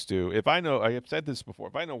Bucs do, I have said this before,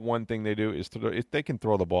 if I know one thing they do is if they can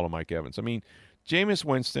throw the ball to Mike Evans. I mean, Jameis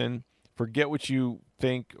Winston, forget what you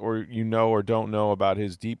think or or don't know about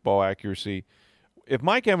his deep ball accuracy. If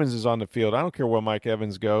Mike Evans is on the field, I don't care where Mike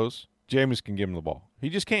Evans goes, Jameis can give him the ball. He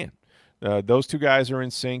just can. Those 2 guys are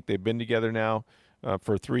in sync. They've been together now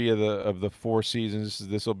for 3 of the 4 seasons.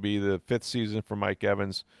 This will be the 5th season for Mike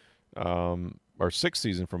Evans. Or 6th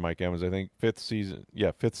season for Mike Evans, I think. 5th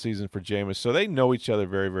season for Jameis. So they know each other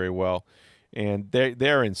very, very well, and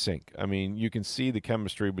they're in sync. I mean, you can see the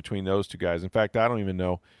chemistry between those 2 guys. In fact, I don't even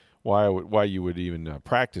know why you would even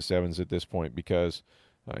practice Evans at this point, because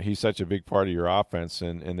he's such a big part of your offense,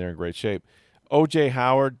 and they're in great shape. O.J.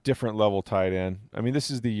 Howard, different level tight end. I mean, this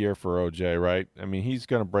is the year for O.J., right? I mean, he's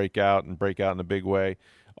going to break out in a big way.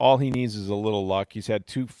 All he needs is a little luck. He's had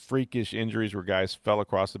 2 freakish injuries where guys fell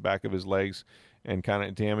across the back of his legs and kind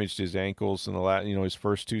of damaged his ankles in his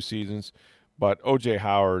first 2 seasons. But O.J.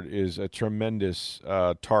 Howard is a tremendous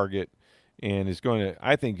target, and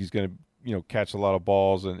I think he's going to catch a lot of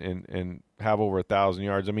balls and have over 1,000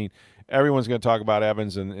 yards. I mean, everyone's going to talk about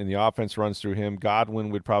Evans, and the offense runs through him.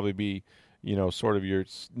 Godwin would probably be sort of your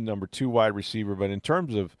number 2 wide receiver. But in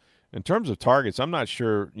terms of targets, I'm not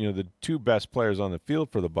sure, the 2 best players on the field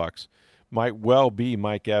for the Bucs might well be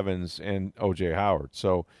Mike Evans and O.J. Howard.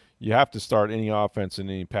 So you have to start any offense in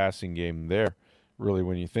any passing game there, really,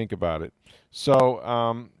 when you think about it. So,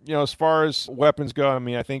 as far as weapons go, I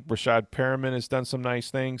mean, I think Rashad Perriman has done some nice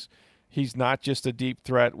things. He's not just a deep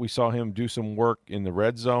threat. We saw him do some work in the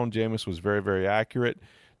red zone. Jameis was very, very accurate.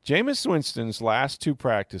 Jameis Winston's last 2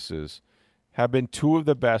 practices have been 2 of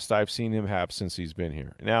the best I've seen him have since he's been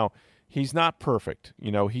here. Now, he's not perfect.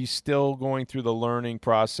 He's still going through the learning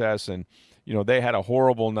process, and, they had a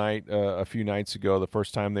horrible night a few nights ago, the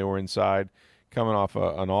first time they were inside, coming off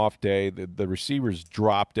an off day. The receivers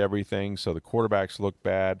dropped everything, so the quarterbacks looked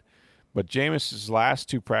bad. But Jameis's last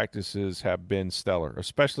 2 practices have been stellar,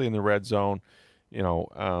 especially in the red zone.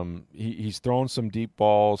 He's thrown some deep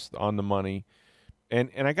balls on the money. And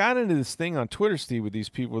I got into this thing on Twitter, Steve, with these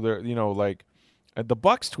people that, like the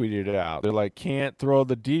Bucks tweeted it out. They're like, can't throw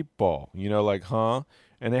the deep ball, like, huh?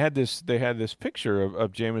 And they had this picture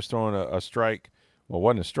of Jameis throwing a strike. Well, it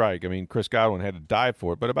wasn't a strike. I mean, Chris Godwin had to dive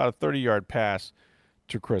for it, but about a 30-yard pass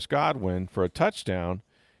to Chris Godwin for a touchdown.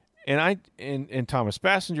 And Thomas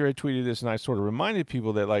Bassinger had tweeted this, and I sort of reminded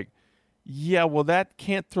people that, like, yeah, well, that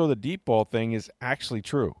can't throw the deep ball thing is actually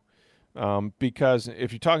true. Because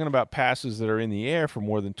if you're talking about passes that are in the air for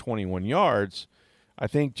more than 21 yards, I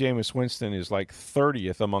think Jameis Winston is like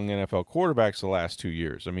 30th among NFL quarterbacks the last 2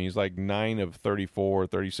 years. I mean, he's like 9 of 34,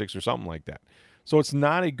 36 or something like that. So it's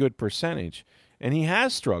not a good percentage. And he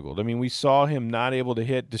has struggled. I mean, we saw him not able to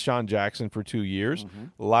hit Deshaun Jackson for 2 years.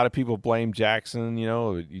 Mm-hmm. A lot of people blame Jackson.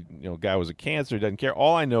 Guy was a cancer, doesn't care.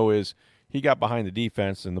 All I know is he got behind the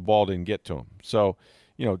defense and the ball didn't get to him. So,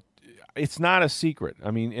 it's not a secret. I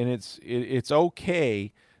mean, and it's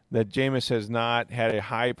okay that Jameis has not had a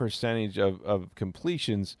high percentage of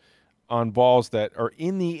completions on balls that are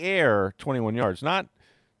in the air 21 yards. Not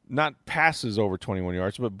passes over 21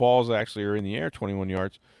 yards, but balls that actually are in the air 21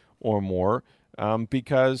 yards or more.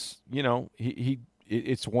 Because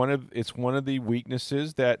it's one of the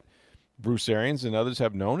weaknesses that Bruce Arians and others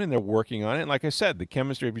have known, and they're working on it. And like I said, the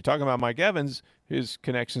chemistry. If you're talking about Mike Evans, his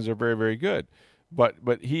connections are very, very good, but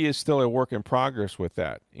he is still a work in progress with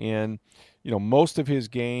that. And most of his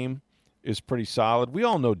game is pretty solid. We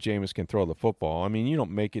all know Jameis can throw the football. I mean, you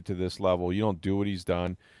don't make it to this level, you don't do what he's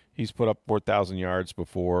done. He's put up 4,000 yards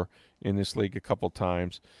before in this league a couple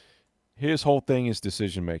times. His whole thing is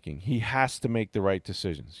decision-making. He has to make the right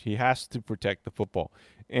decisions. He has to protect the football.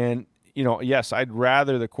 And, yes, I'd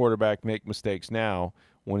rather the quarterback make mistakes now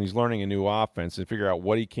when he's learning a new offense and figure out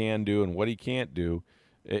what he can do and what he can't do.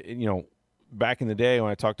 Back in the day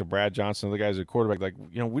when I talked to Brad Johnson, the guys at quarterback, like,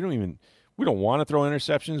 we don't want to throw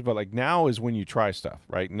interceptions, but, like, now is when you try stuff,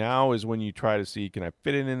 right? Now is when you try to see, can I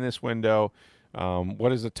fit it in this window?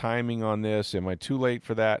 What is the timing on this? Am I too late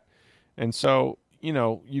for that? And so,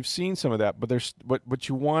 you've seen some of that, but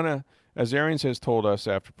you want to, as Arians has told us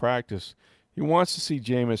after practice, he wants to see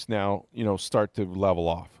Jameis now, start to level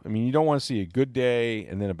off. I mean, you don't want to see a good day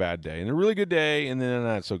and then a bad day, and a really good day and then a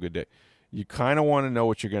not so good day. You kind of want to know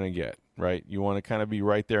what you're going to get, right? You want to kind of be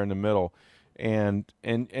right there in the middle, and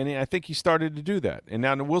I think he started to do that. And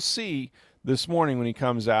now we'll see this morning when he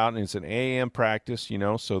comes out, and it's an a.m. practice,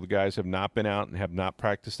 so the guys have not been out and have not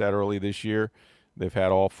practiced that early this year. They've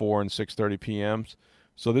had all 4 and 6:30 p.m.s.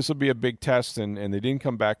 So this will be a big test, and they didn't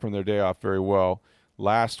come back from their day off very well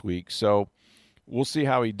last week. So we'll see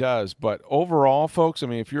how he does. But overall, folks, I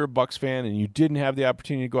mean, if you're a Bucs fan and you didn't have the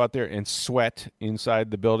opportunity to go out there and sweat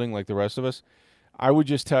inside the building like the rest of us, I would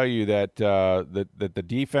just tell you that that the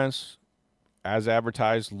defense, as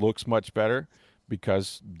advertised, looks much better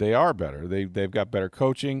because they are better. They've got better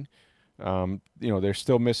coaching. They're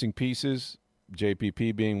still missing pieces.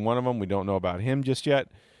 JPP being one of them. We don't know about him just yet.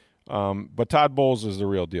 But Todd Bowles is the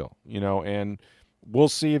real deal, and we'll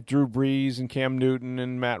see if Drew Brees and Cam Newton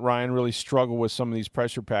and Matt Ryan really struggle with some of these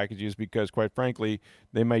pressure packages because, quite frankly,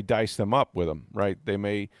 they may dice them up with them, right? They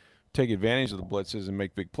may take advantage of the blitzes and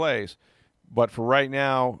make big plays. But for right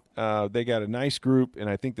now, they got a nice group, and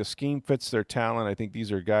I think the scheme fits their talent. I think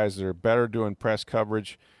these are guys that are better doing press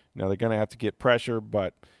coverage. Now, they're going to have to get pressure,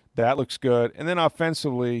 but that looks good. And then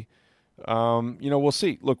offensively, we'll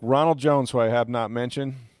see. Look, Ronald Jones, who I have not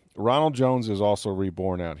mentioned, Ronald Jones is also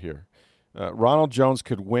reborn out here. Ronald Jones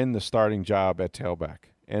could win the starting job at tailback.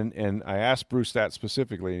 And I asked Bruce that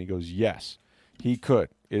specifically, and he goes, yes, he could.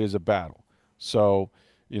 It is a battle. So,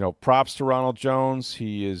 props to Ronald Jones.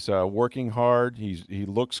 He is working hard. He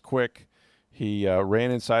looks quick. He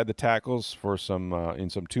ran inside the tackles for some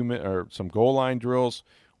goal line drills,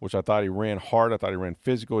 which I thought he ran hard. I thought he ran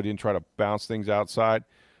physical. He didn't try to bounce things outside.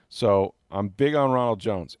 So I'm big on Ronald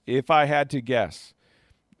Jones. If I had to guess,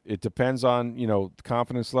 it depends on the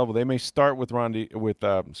confidence level. They may start with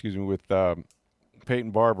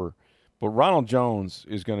Peyton Barber, but Ronald Jones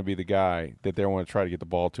is going to be the guy that they want to try to get the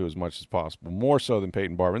ball to as much as possible, more so than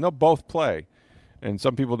Peyton Barber. And they'll both play, and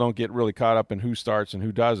some people don't get really caught up in who starts and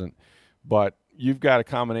who doesn't. But you've got a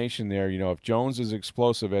combination there. If Jones is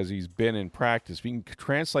explosive as he's been in practice, if you can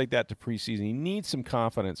translate that to preseason, he needs some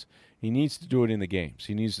confidence. He needs to do it in the games.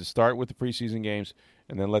 He needs to start with the preseason games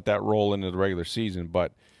and then let that roll into the regular season.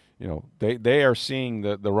 But, they are seeing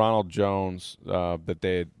the Ronald Jones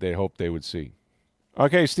that they hoped they would see.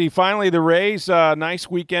 Okay, Steve, finally the Rays, nice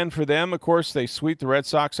weekend for them. Of course, they sweep the Red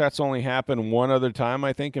Sox. That's only happened one other time,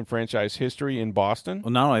 I think, in franchise history in Boston.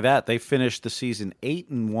 Well, not only that, they finished the season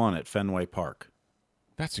 8-1 at Fenway Park.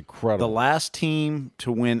 That's incredible. The last team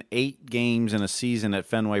to win 8 games in a season at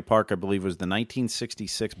Fenway Park, I believe, was the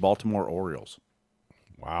 1966 Baltimore Orioles.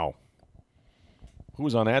 Wow. Who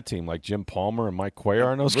was on that team? Like Jim Palmer and Mike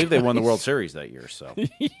Cuellar? I believe they won the World Series that year. So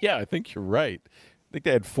yeah, I think you're right. I think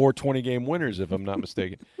they had 4 20-game winners, if I'm not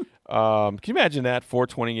mistaken. Can you imagine that? 4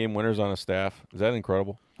 20-game winners on a staff. Is that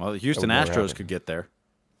incredible? Well, the Houston Astros could get there.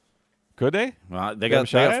 Could they? Well, they got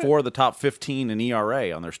 4 of the top 15 in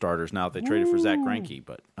ERA on their starters now. They traded for Zach Greinke,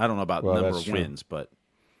 but I don't know about the number of wins. But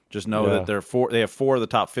just know that they have 4 of the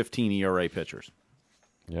top 15 ERA pitchers.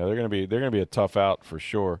 Yeah, they're going to be a tough out for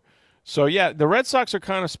sure. So yeah, the Red Sox are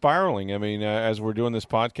kind of spiraling. I mean, as we're doing this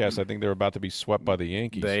podcast, I think they're about to be swept by the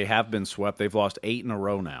Yankees. They have been swept. They've lost 8 in a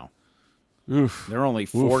row now. Oof. They're only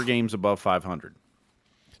 4 games above 500.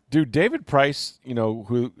 Dude, David Price,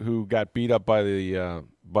 who got beat up by the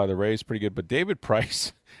Rays pretty good, but David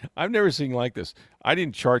Price, I've never seen like this. I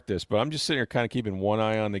didn't chart this, but I'm just sitting here kind of keeping one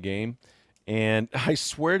eye on the game, and I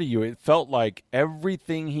swear to you, it felt like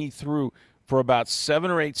everything he threw for about 7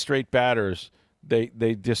 or 8 straight batters,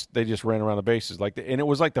 they just ran around the bases and it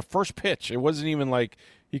was like the first pitch. It wasn't even like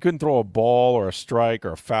he couldn't throw a ball or a strike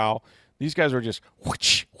or a foul. These guys were just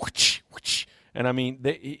whoosh, whoosh, whoosh. And I mean,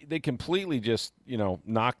 they completely just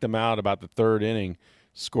knocked him out about the 3rd inning.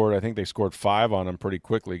 I think they scored 5 on him pretty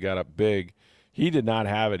quickly. Got up big. He did not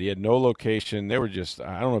have it. He had no location. They were just,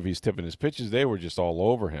 I don't know if he's tipping his pitches. They were just all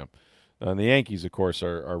over him. And the Yankees, of course,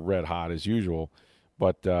 are red hot as usual.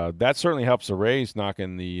 But that certainly helps the Rays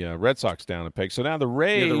knocking the Red Sox down a peg. So now the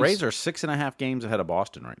Rays. Yeah, the Rays are 6.5 games ahead of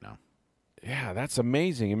Boston right now. Yeah, that's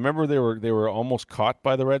amazing. Remember, they were almost caught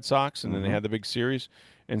by the Red Sox, and then they had the big series.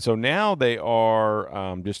 And so now they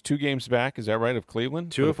are just 2 games back. Is that right, of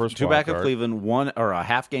Cleveland? Two back of Cleveland, 1 or a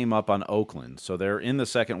half game up on Oakland. So they're in the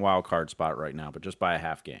second wild card spot right now, but just by a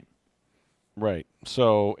half game. Right.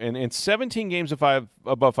 So, and 17 games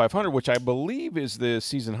above 500, which I believe is the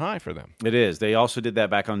season high for them. It is. They also did that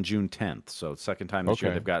back on June 10th. So second time this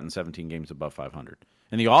year they've gotten 17 games above 500.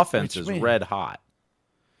 And the offense is red hot.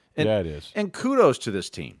 And, yeah, it is. And kudos to this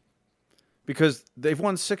team because they've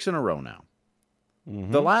won 6 in a row now.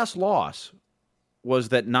 Mm-hmm. The last loss was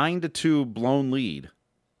that 9-2 blown lead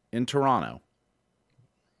in Toronto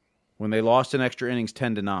when they lost in extra innings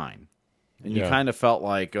 10-9. And you kind of felt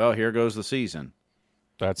like, oh, here goes the season.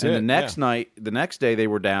 That's it. And the next day they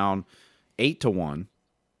were down 8-1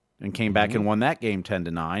 and came back and won that game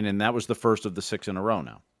 10-9, and that was the first of the 6 in a row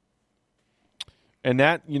now. And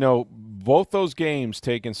that, both those games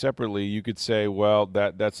taken separately, you could say, well,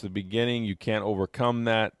 that's the beginning. You can't overcome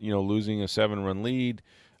that, losing a 7-run lead.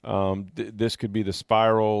 This could be the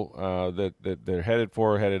spiral that they're headed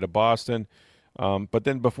to Boston. But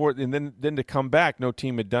then then to come back, no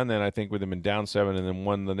team had done that, I think, with them in down 7 and then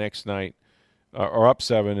won the next night, or up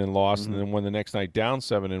 7 and lost, and then won the next night down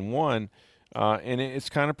 7 and won. And it's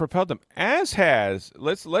kind of propelled them.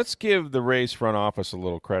 Let's give the Rays front office a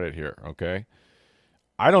little credit here, okay?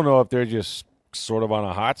 I don't know if they're just sort of on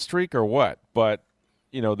a hot streak or what, but,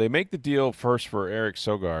 they make the deal first for Eric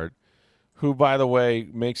Sogard, who, by the way,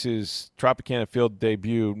 makes his Tropicana Field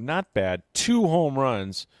debut not bad, 2 home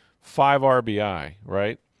runs, 5 RBI,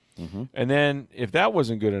 right? Mm-hmm. And then if that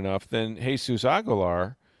wasn't good enough, then Jesus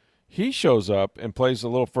Aguilar, he shows up and plays a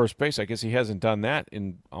little first base. I guess he hasn't done that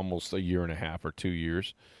in almost a year and a half or 2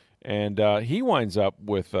 years. And he winds up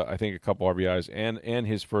with, I think, a couple RBIs and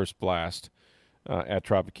his first blast at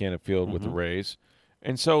Tropicana Field with the Rays.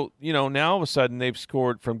 And so, now all of a sudden they've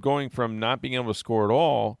scored from going from not being able to score at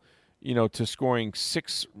all, to scoring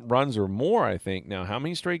 6 runs or more, I think. Now, how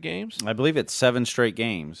many straight games? I believe it's 7 straight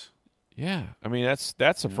games. Yeah. I mean,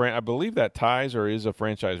 that's I believe that ties or is a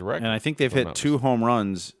franchise record. And I think they've hit 2 home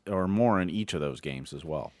runs or more in each of those games as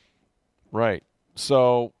well. Right.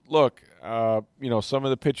 So, look, some of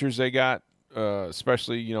the pitchers they got,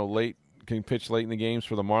 especially, late, can pitch late in the games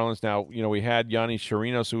for the Marlins. Now, we had Yanni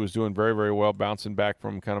Chirinos, who was doing very, very well, bouncing back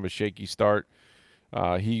from kind of a shaky start.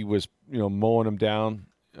 He was, mowing them down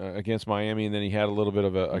against Miami, and then he had a little bit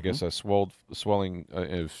of I guess, a swelling in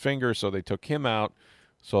his finger, so they took him out.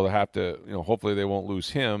 So they have to, hopefully they won't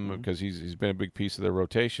lose him because he's been a big piece of their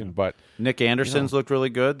rotation. But Nick Anderson's looked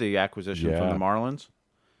really good, the acquisition from the Marlins,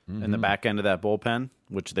 and the back end of that bullpen,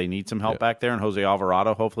 which they need some help back there. And Jose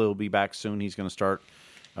Alvarado hopefully will be back soon. He's going to start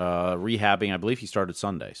rehabbing. I believe he started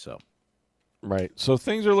Sunday. So. Right. So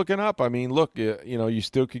things are looking up. I mean, look, you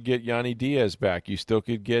still could get Yanni Diaz back. You still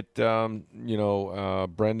could get, Brendan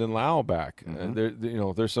Lau back.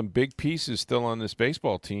 There's some big pieces still on this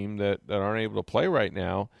baseball team that aren't able to play right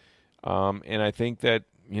now. And I think that,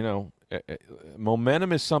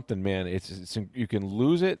 momentum is something, man. It's you can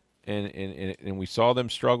lose it, and we saw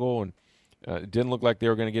them struggle, and It didn't look like they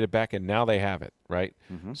were going to get it back, and now they have it, right?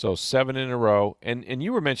 So 7 in a row. And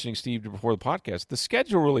you were mentioning, Steve, before the podcast, the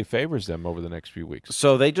schedule really favors them over the next few weeks.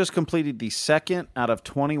 So they just completed the second out of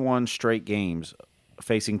 21 straight games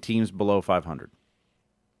facing teams below 500.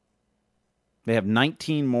 They have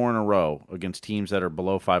 19 more in a row against teams that are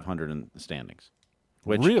below 500 in the standings.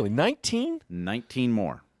 Really? 19? 19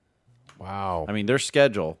 more. Wow. I mean, their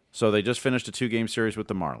schedule, so they just finished a 2-game series with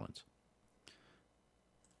the Marlins.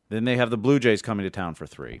 Then they have the Blue Jays coming to town for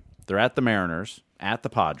 3. They're at the Mariners, at the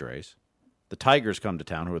Padres. The Tigers come to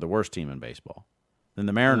town, who are the worst team in baseball. Then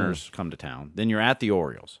the Mariners come to town. Then you're at the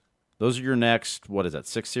Orioles. Those are your next,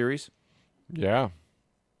 6 series? Yeah.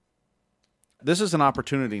 This is an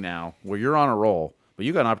opportunity now where you're on a roll, but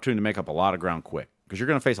you got an opportunity to make up a lot of ground quick because you're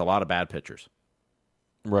going to face a lot of bad pitchers.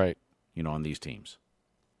 Right. On these teams.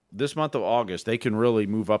 This month of August, they can really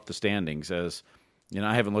move up the standings as,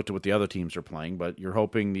 I haven't looked at what the other teams are playing, but you're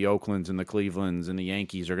hoping the Oaklands and the Clevelands and the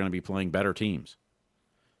Yankees are going to be playing better teams.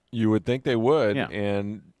 You would think they would. Yeah.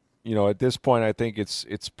 And, at this point, I think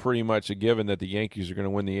it's pretty much a given that the Yankees are going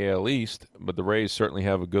to win the AL East, but the Rays certainly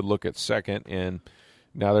have a good look at second, and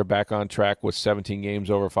now they're back on track with 17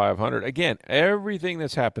 games over 500. Again, everything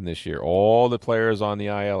that's happened this year, all the players on the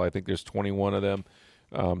IL, I think there's 21 of them,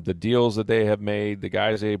 the deals that they have made, the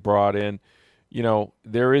guys they brought in,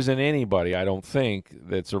 there isn't anybody, I don't think,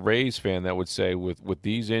 that's a Rays fan that would say with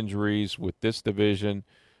these injuries, with this division,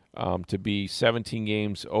 to be 17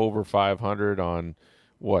 games over 500 on,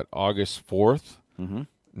 August 4th? Mm-hmm.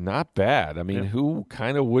 Not bad. I mean, who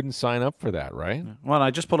kind of wouldn't sign up for that, right? Well,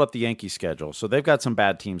 I just pulled up the Yankees schedule, so they've got some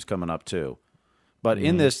bad teams coming up too. But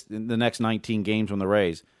in the next 19 games on the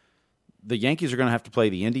Rays, the Yankees are going to have to play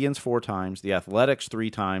the Indians 4 times, the Athletics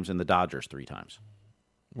 3 times, and the Dodgers 3 times.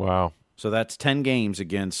 Wow. So that's 10 games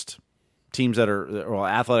against teams that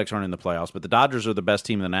Athletics aren't in the playoffs, but the Dodgers are the best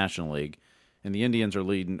team in the National League, and the Indians are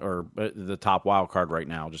leading or the top wild card right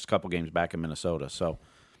now, just a couple games back in Minnesota. So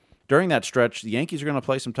during that stretch, the Yankees are going to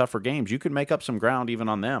play some tougher games. You could make up some ground even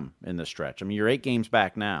on them in this stretch. I mean, you're 8 games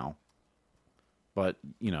back now, but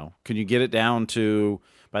can you get it down to,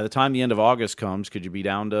 by the time the end of August comes, could you be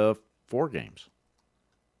down to 4 games?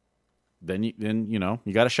 Then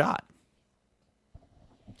you got a shot.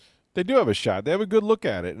 They do have a shot. They have a good look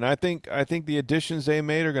at it, and I think the additions they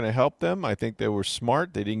made are going to help them. I think they were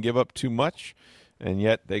smart. They didn't give up too much, and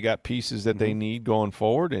yet they got pieces that they need going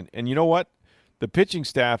forward. And you know what? The pitching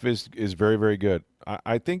staff is very, very good.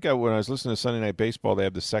 I think when I was listening to Sunday Night Baseball, they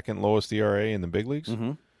have the second lowest ERA in the big leagues.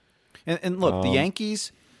 Mm-hmm. And look, the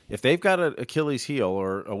Yankees, if they've got an Achilles heel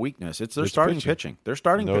or a weakness, it's their starting pitching. Their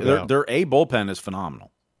starting their A bullpen is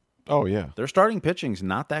phenomenal. Oh yeah, their starting pitching's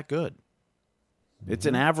not that good. It's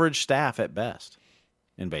an average staff at best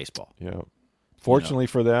in baseball. Yeah. Fortunately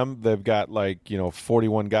for them, they've got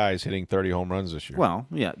 41 guys hitting 30 home runs this year. Well,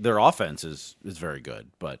 yeah, their offense is very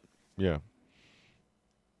good, but yeah.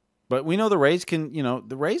 But we know the Rays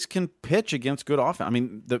can pitch against good offense. I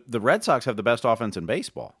mean, the Red Sox have the best offense in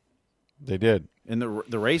baseball. They did. And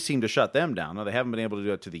the Rays seem to shut them down. Now, they haven't been able to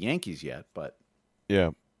do it to the Yankees yet, but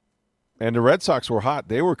yeah. And the Red Sox were hot.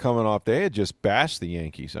 They were coming off. They had just bashed the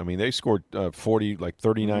Yankees. I mean, they scored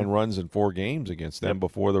 39 runs in 4 games against them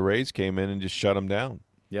before the Rays came in and just shut them down.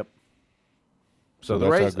 Yep. So the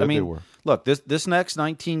that's Rays, how good they were. Look, this next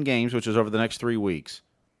 19 games, which is over the next 3 weeks,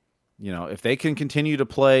 if they can continue to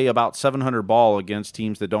play about 700 ball against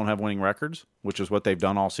teams that don't have winning records, which is what they've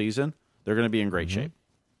done all season, they're going to be in great shape.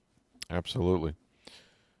 Absolutely.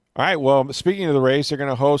 All right, well, speaking of the Rays, they're going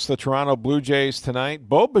to host the Toronto Blue Jays tonight.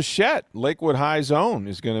 Bo Bichette, Lakewood High's own,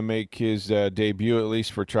 is going to make his debut, at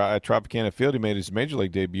least for Tropicana Field. He made his Major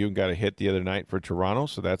League debut and got a hit the other night for Toronto,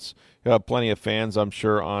 so that's plenty of fans, I'm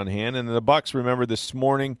sure, on hand. And the Bucs, remember, this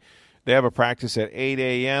morning, they have a practice at 8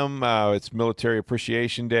 a.m. It's Military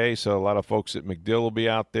Appreciation Day, so a lot of folks at MacDill will be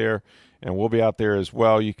out there, and we'll be out there as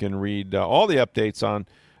well. You can read all the updates on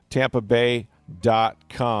TampaBay.com.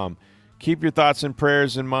 Keep your thoughts and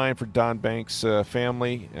prayers in mind for Don Banks'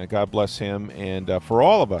 family. God bless him. And for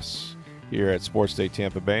all of us here at Sports Day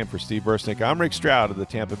Tampa Bay, and for Steve Versnick, I'm Rick Stroud of the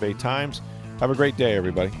Tampa Bay Times. Have a great day,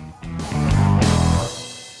 everybody.